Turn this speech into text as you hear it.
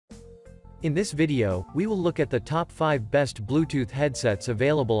In this video, we will look at the top 5 best Bluetooth headsets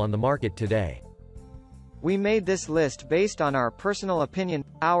available on the market today. We made this list based on our personal opinion,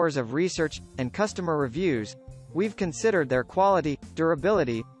 hours of research, and customer reviews. We've considered their quality,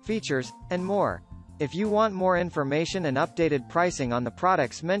 durability, features, and more. If you want more information and updated pricing on the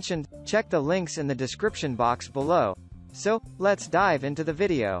products mentioned, check the links in the description box below. So, let's dive into the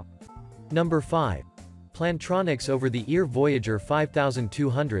video. Number 5. Plantronics over-the-ear Voyager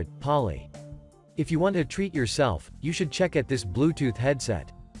 5200, Poly. If you want to treat yourself, you should check out this Bluetooth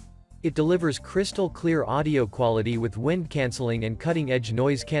headset. It delivers crystal clear audio quality with wind cancelling and cutting-edge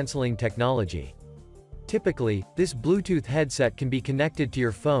noise cancelling technology. Typically, this Bluetooth headset can be connected to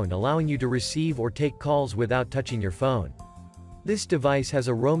your phone, allowing you to receive or take calls without touching your phone. This device has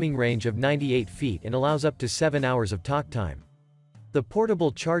a roaming range of 98 feet and allows up to 7 hours of talk time. The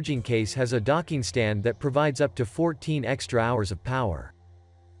portable charging case has a docking stand that provides up to 14 extra hours of power.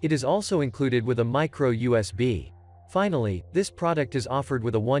 It is also included with a micro USB. Finally, this product is offered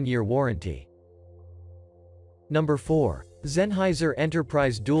with a 1-year warranty. Number 4. Sennheiser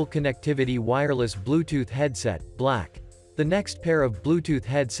Enterprise Dual Connectivity Wireless Bluetooth Headset, Black. The next pair of Bluetooth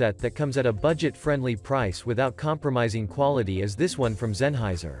headset that comes at a budget-friendly price without compromising quality is this one from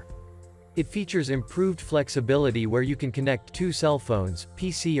Sennheiser. It features improved flexibility where you can connect 2 cell phones,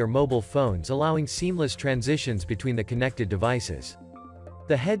 PC or mobile phones, allowing seamless transitions between the connected devices.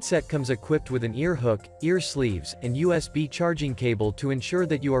 The headset comes equipped with an ear hook, ear sleeves, and USB charging cable to ensure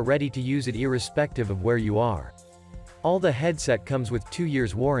that you are ready to use it irrespective of where you are. All the headset comes with 2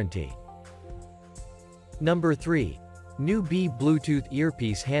 years warranty. Number 3. New B Bluetooth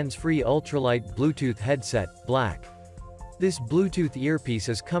Earpiece Handsfree Ultralight Bluetooth Headset, Black. This Bluetooth earpiece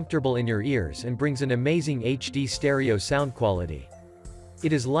is comfortable in your ears and brings an amazing HD stereo sound quality.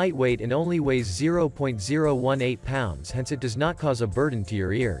 It is lightweight and only weighs 0.018 pounds, hence it does not cause a burden to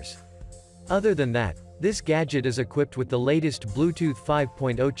your ears. Other than that, this gadget is equipped with the latest Bluetooth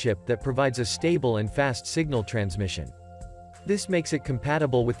 5.0 chip that provides a stable and fast signal transmission. This makes it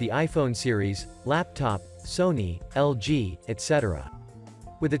compatible with the iPhone series, laptop, Sony, LG, etc.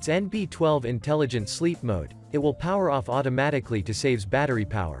 With its NB12 intelligent sleep mode, it will power off automatically to save battery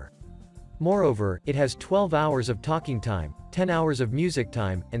power. Moreover, it has 12 hours of talking time, 10 hours of music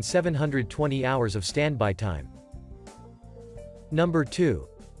time, and 720 hours of standby time. Number 2.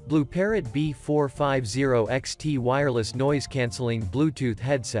 BlueParrott B450XT Wireless Noise Cancelling Bluetooth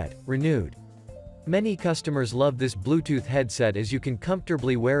Headset, Renewed. Many customers love this Bluetooth headset as you can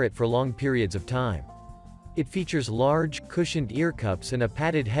comfortably wear it for long periods of time. It features large, cushioned ear cups and a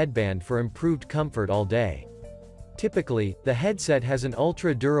padded headband for improved comfort all day. Typically, the headset has an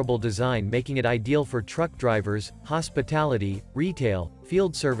ultra-durable design, making it ideal for truck drivers, hospitality, retail,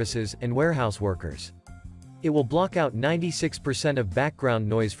 field services, and warehouse workers. It will block out 96% of background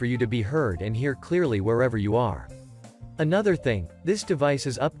noise for you to be heard and hear clearly wherever you are. Another thing, this device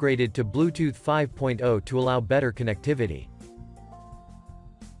is upgraded to Bluetooth 5.0 to allow better connectivity.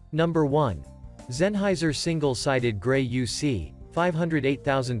 Number 1. Sennheiser Single-Sided Gray UC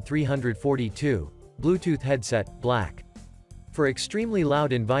 508342 Bluetooth Headset, Black. For extremely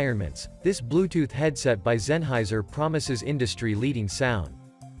loud environments, this Bluetooth headset by Sennheiser promises industry-leading sound.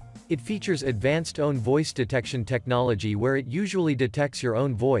 It features advanced own voice detection technology where it usually detects your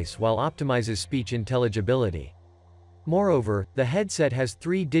own voice while optimizes speech intelligibility. Moreover, the headset has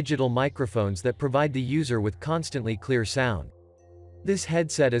 3 digital microphones that provide the user with constantly clear sound. This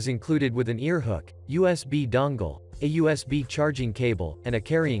headset is included with an ear hook, USB dongle, a USB charging cable, and a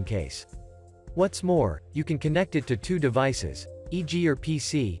carrying case. What's more, you can connect it to 2 devices, e.g. your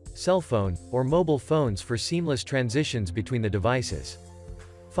PC, cell phone, or mobile phones for seamless transitions between the devices.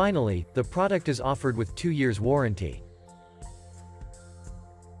 Finally, the product is offered with 2 years warranty.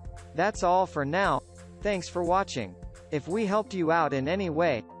 That's all for now. Thanks for watching. If we helped you out in any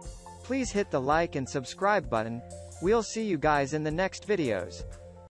way, please hit the like and subscribe button. We'll see you guys in the next videos.